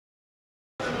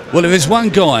Well, if there's one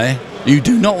guy you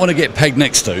do not want to get pegged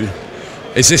next to,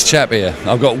 it's this chap here.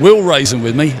 I've got Will Raison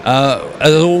with me.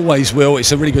 As always, Will,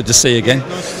 it's really good to see you again.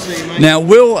 Nice to see you, mate. Now,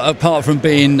 Will, apart from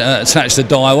being attached to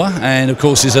Daiwa, and of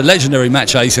course is a legendary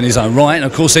match ace in his own right, and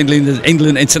of course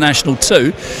England international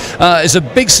too, is a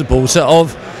big supporter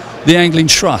of the Angling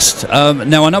Trust.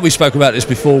 Now, I know we spoke about this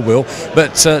before, Will,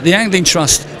 but the Angling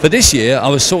Trust for this year, I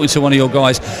was talking to one of your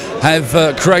guys,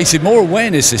 have created more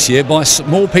awareness this year by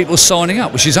more people signing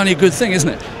up, which is only a good thing, isn't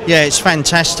it? Yeah, it's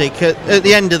fantastic. At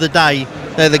the end of the day,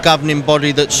 they're the governing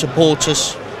body that support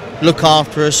us, look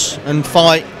after us, and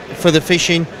fight for the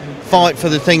fishing, fight for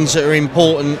the things that are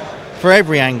important for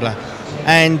every angler.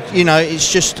 And, you know,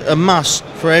 it's just a must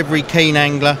for every keen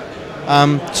angler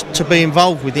to be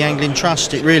involved with the Angling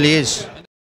Trust. It really is.